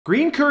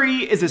Green curry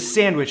is a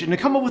sandwich, and to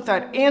come up with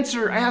that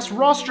answer, I asked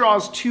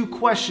Ross two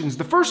questions.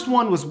 The first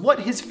one was what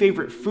his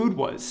favorite food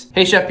was.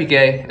 Hey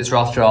CHEFPK, it's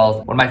Ross.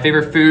 One of my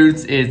favorite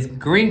foods is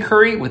green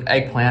curry with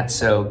eggplant,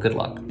 so good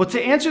luck. But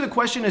to answer the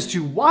question as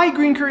to why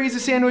green curry is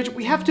a sandwich,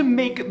 we have to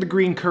make the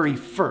green curry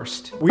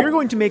first. We are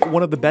going to make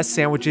one of the best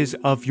sandwiches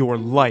of your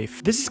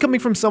life. This is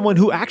coming from someone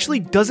who actually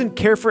doesn't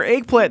care for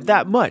eggplant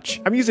that much.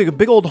 I'm using a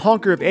big old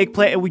honker of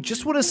eggplant, and we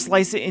just want to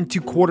slice it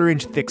into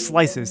 1/4-inch thick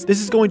slices. This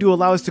is going to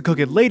allow us to cook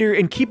it later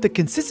and keep the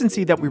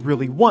consistency that we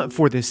really want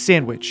for this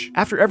sandwich.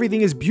 After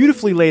everything is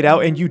beautifully laid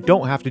out, and you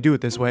don't have to do it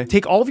this way,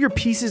 take all of your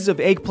pieces of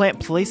eggplant,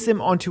 place them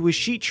onto a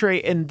sheet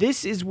tray, and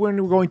this is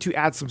when we're going to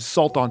add some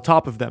salt on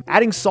top of them.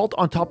 Adding salt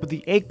on top of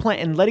the eggplant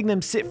and letting them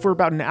sit for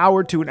about an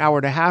hour to an hour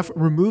and a half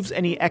removes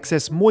any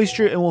excess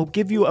moisture and will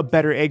give you a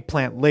better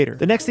eggplant later.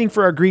 The next thing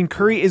for our green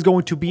curry is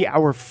going to be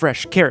our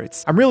fresh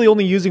carrots. I'm really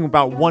only using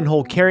about 1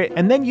 whole carrot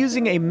and then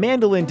using a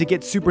mandolin to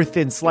get super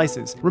thin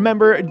slices.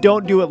 Remember,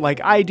 don't do it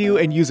like I do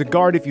and use a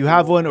guard if you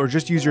have one, or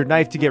just use your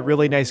knife to get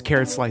really nice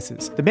carrot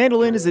slices. The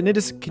mandolin is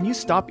can you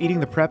stop eating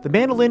the prep? The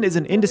mandolin is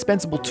an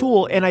indispensable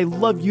tool, and I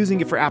love using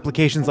it for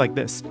applications like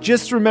this.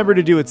 Just remember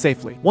to do it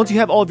safely. Once you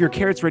have all of your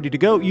carrots ready to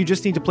go, you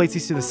just need to place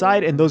these to the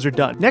side, and those are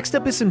done. Next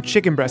up is some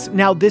chicken breast.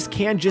 Now, this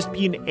can just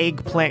be an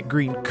eggplant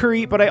green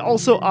curry, but I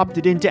also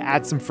opted in to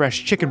add some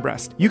fresh chicken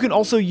breast. You can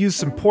also use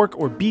some pork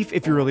or beef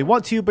if you really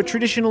want to, but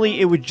traditionally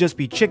it would just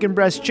be chicken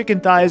breast, chicken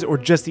thighs, or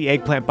just the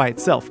eggplant by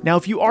itself. Now,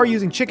 if you are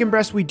using chicken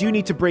breast, we do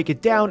need to break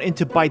it down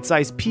into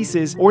bite-sized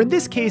pieces, or in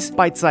this case,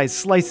 bite-sized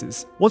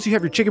slices. Once you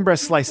have your chicken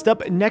breast sliced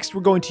up, next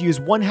we're going to use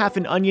 1/2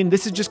 an onion.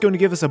 This is just going to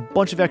give us a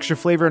bunch of extra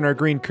flavor in our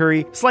green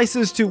curry.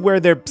 Slices to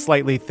where they're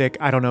slightly thick.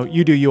 I don't know,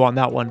 you do you on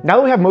that one. Now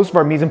that we have most of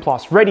our mise en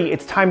place ready,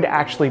 it's time to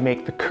actually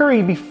make the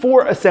curry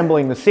before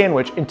assembling the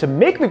sandwich. And to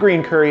make the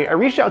green curry, I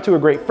reached out to a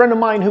great friend of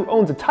mine who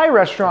owns a Thai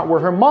restaurant where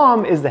her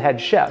mom is the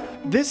head chef.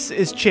 This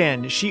is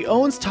Chan. She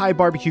owns Thai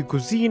barbecue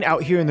cuisine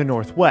out here in the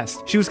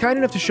Northwest. She was kind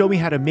enough to show me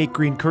how to make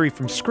green curry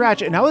from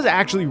scratch, and I was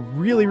actually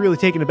really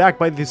taken aback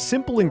by the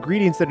simple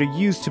ingredients that are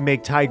used to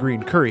make Thai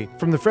green curry.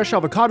 From the fresh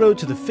avocado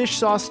to the fish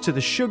sauce to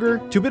the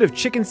sugar to a bit of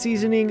chicken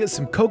seasoning,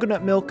 some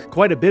coconut milk,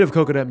 quite a bit of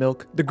coconut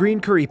milk, the green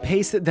curry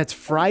paste that's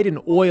fried in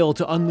oil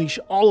to unleash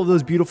all of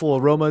those beautiful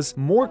aromas,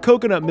 more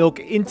coconut milk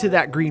into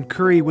that green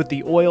curry with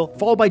the oil,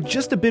 followed by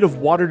just a bit of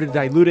water to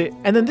dilute it.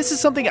 And then this is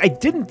something I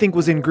didn't think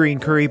was in green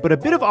curry, but a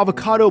bit of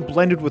avocado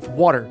blended with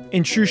water.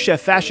 In true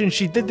chef fashion,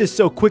 she did this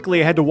so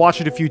quickly I had to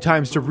watch it a few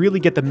times to really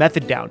get the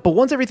method down. But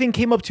once everything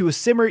came up to a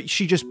simmer,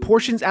 she just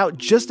portions out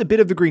just a bit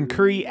of the green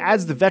curry,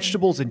 adds the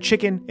vegetables and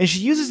chicken, and she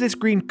uses this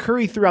green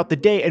curry throughout the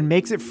day and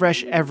makes it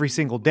fresh every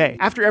single day.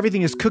 After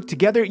everything is cooked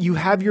together, you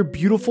have your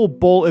beautiful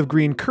bowl of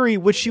green curry,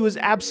 which she was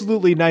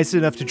absolutely nice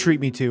enough to treat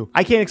me to.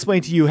 I can't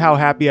explain to you how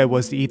happy I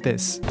was to eat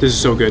this. This is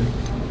so good.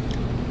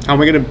 How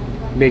am I gonna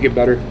make it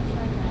better?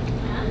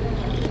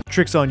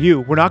 Trick's on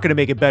you. We're not going to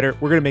make it better,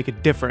 we're going to make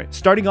it different.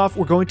 Starting off,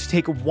 we're going to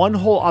take 1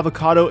 whole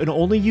avocado and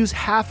only use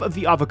half of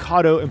the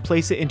avocado and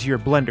place it into your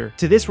blender.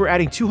 To this, we're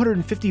adding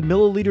 250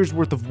 milliliters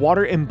worth of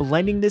water and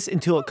blending this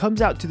until it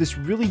comes out to this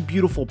really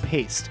beautiful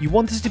paste. You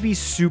want this to be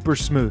super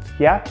smooth.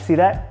 Yeah, see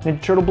that?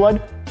 Ninja Turtle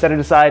blood? Set it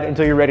aside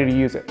until you're ready to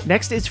use it.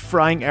 Next is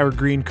frying our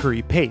green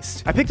curry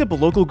paste. I picked up a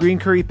local green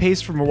curry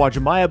paste from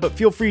Awajimaya, but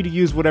feel free to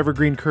use whatever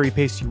green curry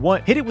paste you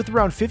want. Hit it with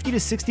around 50 to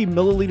 60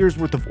 milliliters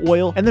worth of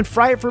oil and then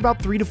fry it for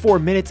about 3 to 4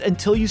 minutes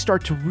until you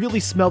start to really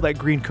smell that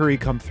green curry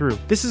come through.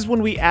 This is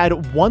when we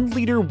add 1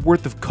 liter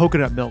worth of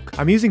coconut milk.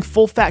 I'm using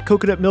full fat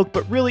coconut milk,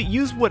 but really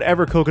use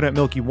whatever coconut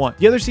milk you want.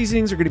 The other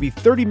seasonings are going to be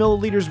 30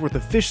 milliliters worth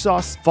of fish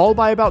sauce, followed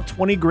by about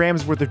 20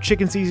 grams worth of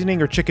chicken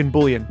seasoning or chicken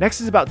bouillon.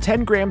 Next is about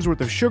 10 grams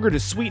worth of sugar to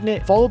sweeten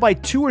it, followed by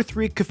 2 or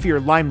 3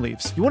 kaffir lime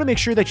leaves. You want to make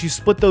sure that you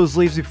split those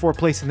leaves before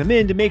placing them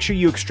in to make sure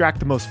you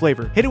extract the most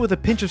flavor. Hit it with a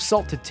pinch of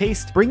salt to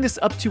taste, bring this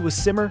up to a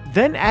simmer,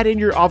 then add in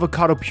your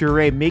avocado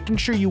puree, making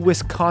sure you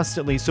whisk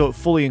constantly so it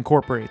fully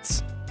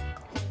incorporates.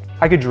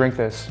 I could drink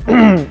this.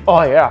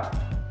 Oh yeah.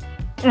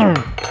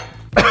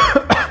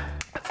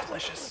 That's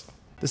delicious.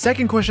 The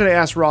second question I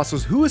asked Ross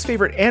was who his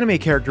favorite anime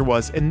character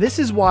was, and this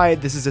is why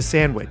this is a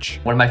sandwich.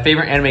 One of my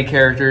favorite anime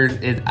characters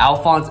is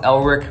Alphonse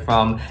Elric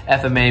from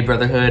FMA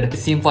Brotherhood. It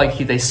seems like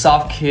he's a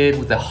soft kid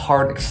with a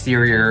hard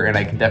exterior, and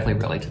I can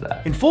definitely relate to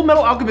that. In Full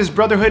Metal Alchemist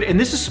Brotherhood, and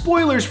this is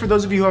spoilers for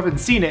those of you who haven't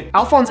seen it,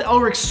 Alphonse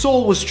Elric's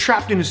soul was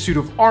trapped in a suit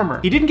of armor.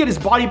 He didn't get his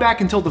body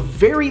back until the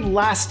very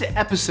last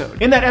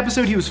episode. In that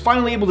episode, he was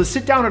finally able to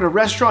sit down at a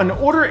restaurant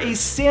and order a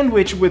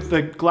sandwich with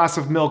a glass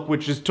of milk,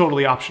 which is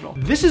totally optional.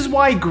 This is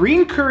why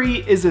green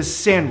curry is a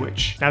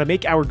sandwich. Now to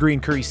make our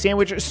green curry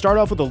sandwich, start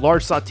off with a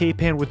large saute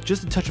pan with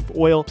just a touch of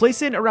oil.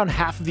 Place in around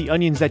half of the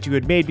onions that you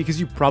had made because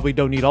you probably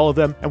don't need all of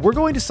them. And we're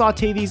going to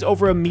saute these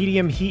over a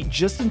medium heat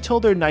just until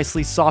they're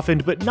nicely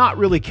softened but not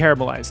really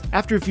caramelized.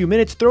 After a few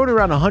minutes, throw in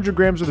around 100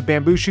 grams of the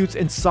bamboo shoots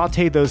and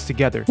saute those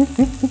together. I'm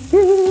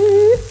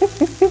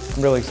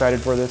really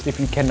excited for this, if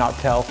you cannot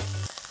tell.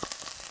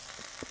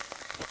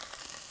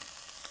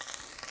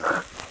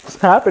 What's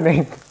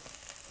happening?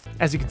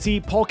 As you can see,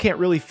 Paul can't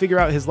really figure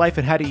out his life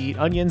and how to eat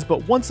onions,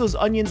 but once those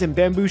onions and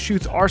bamboo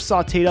shoots are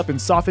sauteed up and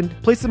softened,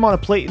 place them on a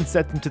plate and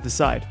set them to the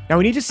side. Now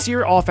we need to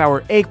sear off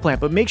our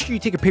eggplant, but make sure you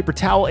take a paper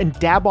towel and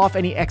dab off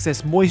any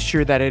excess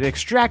moisture that it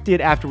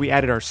extracted after we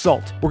added our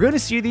salt. We're going to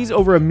sear these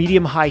over a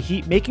medium-high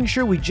heat, making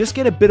sure we just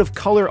get a bit of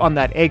color on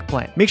that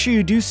eggplant. Make sure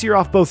you do sear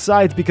off both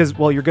sides because,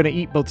 well, you're going to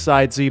eat both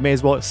sides, so you may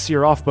as well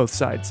sear off both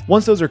sides.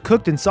 Once those are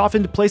cooked and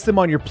softened, place them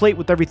on your plate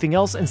with everything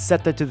else and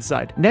set that to the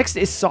side. Next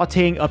is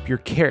sauteing up your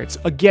carrots.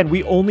 Again,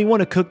 we only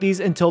want to cook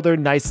these until they're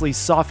nicely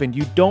softened.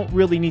 You don't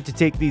really need to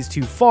take these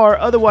too far,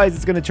 otherwise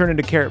it's going to turn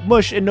into carrot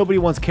mush, and nobody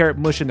wants carrot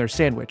mush in their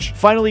sandwich.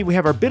 Finally, we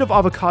have our bit of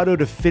avocado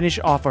to finish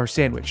off our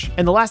sandwich.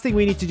 And the last thing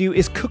we need to do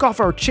is cook off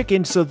our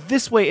chicken so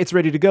this way it's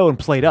ready to go and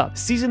plate up.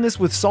 Season this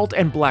with salt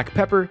and black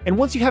pepper, and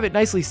once you have it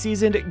nicely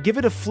seasoned, give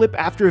it a flip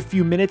after a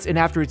few minutes and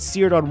after it's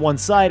seared on one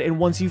side, and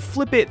once you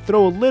flip it,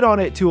 throw a lid on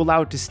it to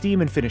allow it to steam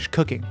and finish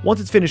cooking.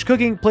 Once it's finished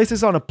cooking, place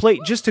this on a plate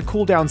just to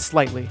cool down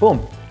slightly.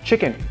 Boom,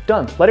 chicken,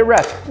 done. Let it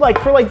rest,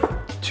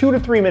 for 2 to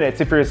 3 minutes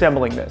if you're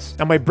assembling this.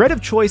 Now my bread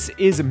of choice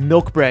is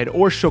milk bread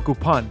or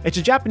shokupan. It's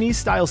a Japanese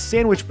style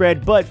sandwich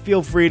bread, but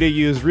feel free to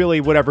use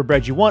really whatever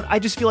bread you want. I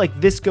just feel like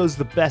this goes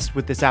the best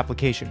with this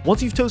application.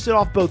 Once you've toasted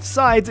off both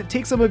sides,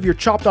 take some of your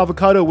chopped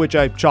avocado, which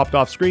I chopped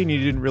off screen, you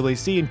didn't really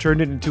see, and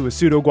turned it into a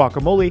pseudo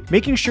guacamole,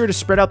 making sure to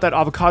spread out that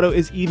avocado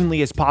as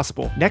evenly as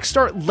possible. Next,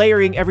 start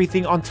layering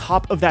everything on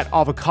top of that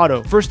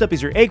avocado. First up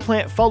is your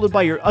eggplant, followed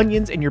by your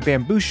onions and your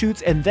bamboo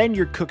shoots, and then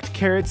your cooked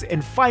carrots,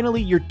 and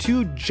finally your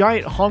 2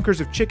 giant honkers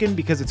of chicken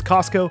because it's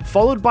Costco,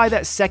 followed by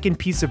that second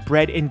piece of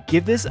bread, and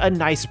give this a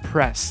nice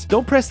press.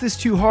 Don't press this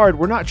too hard,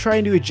 we're not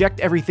trying to eject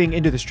everything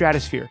into the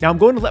stratosphere. Now I'm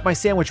going to let my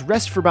sandwich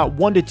rest for about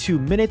 1 to 2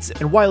 minutes,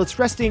 and while it's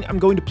resting, I'm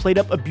going to plate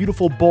up a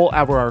beautiful bowl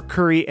out of our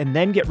curry and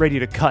then get ready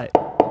to cut.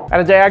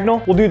 At a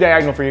diagonal? We'll do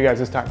diagonal for you guys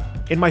this time.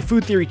 In my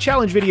food theory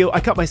challenge video, I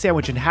cut my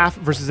sandwich in half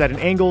versus at an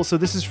angle, so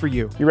this is for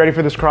you. You ready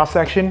for this cross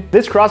section?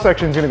 This cross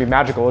section is going to be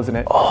magical, isn't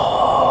it?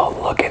 Oh,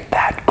 look at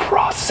that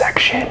cross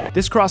section.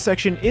 This cross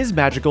section is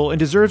magical and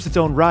deserves its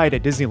own ride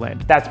at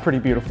Disneyland. That's pretty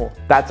beautiful.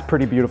 That's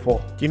pretty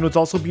beautiful. You know what's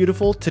also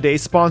beautiful?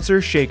 Today's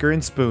sponsor, Shaker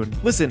and Spoon.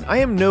 Listen, I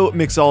am no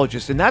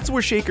mixologist, and that's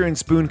where Shaker and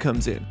Spoon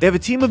comes in. They have a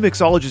team of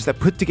mixologists that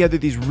put together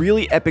these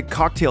really epic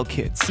cocktail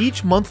kits.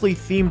 Each monthly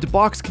themed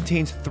box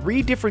contains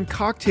 3 different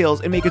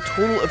cocktails and make a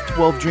total of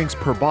 12 drinks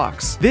per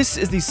box. This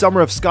is the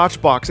Summer of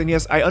Scotch box, and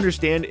yes, I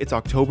understand it's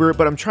October,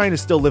 but I'm trying to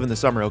still live in the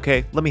summer,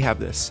 okay? Let me have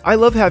this. I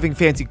love having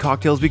fancy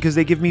cocktails because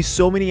they give me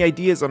so many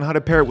ideas on how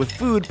to pair it with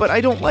food, but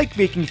I don't like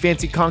making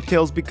fancy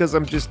cocktails because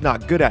I'm just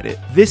not good at it.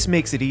 This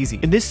makes it easy.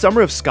 In this Summer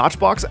of Scotch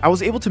box, I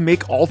was able to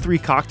make all 3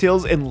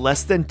 cocktails in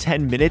less than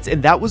 10 minutes,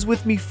 and that was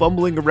with me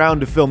fumbling around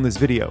to film this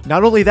video.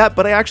 Not only that,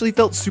 but I actually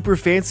felt super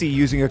fancy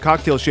using a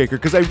cocktail shaker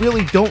because I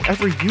really don't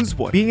ever use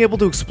one. Being able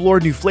to explore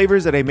new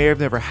flavors that I may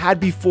have never had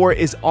before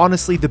is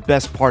honestly the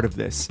best part of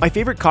this. My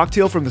favorite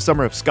cocktail from the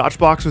Summer of Scotch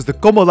box was the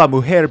Como la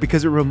Mujer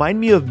because it reminded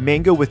me of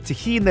mango with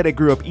tahini that I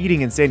grew up eating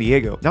in San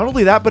Diego. Not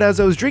only that, but as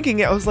I was drinking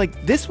it, I was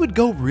like, this would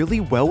go really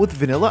well with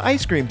vanilla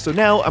ice cream. So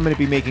now I'm going to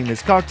be making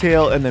this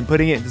cocktail and then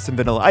putting it into some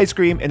vanilla ice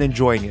cream and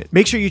enjoying it.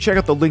 Make sure you check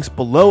out the links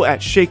below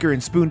at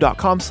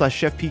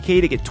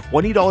shakerandspoon.com/chefpk to get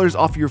 $20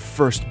 off your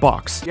first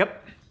box. Yep.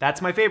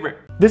 That's my favorite.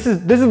 This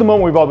is the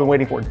moment we've all been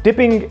waiting for.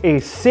 Dipping a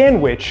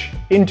sandwich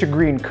into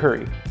green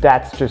curry.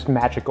 That's just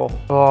magical.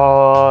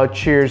 Oh,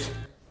 cheers.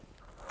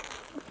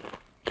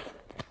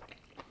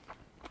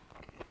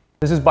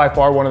 This is by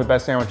far one of the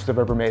best sandwiches I've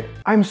ever made.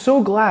 I'm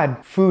so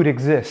glad food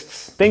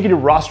exists. Thank you to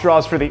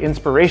Rostraws for the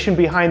inspiration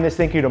behind this.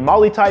 Thank you to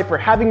Molly Tai for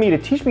having me to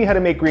teach me how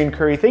to make green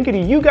curry. Thank you to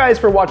you guys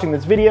for watching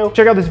this video.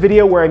 Check out this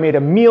video where I made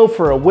a meal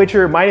for a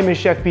Witcher. My name is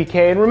Chef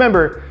PK, and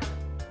remember,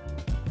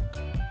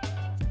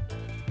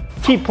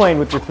 keep playing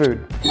with your food.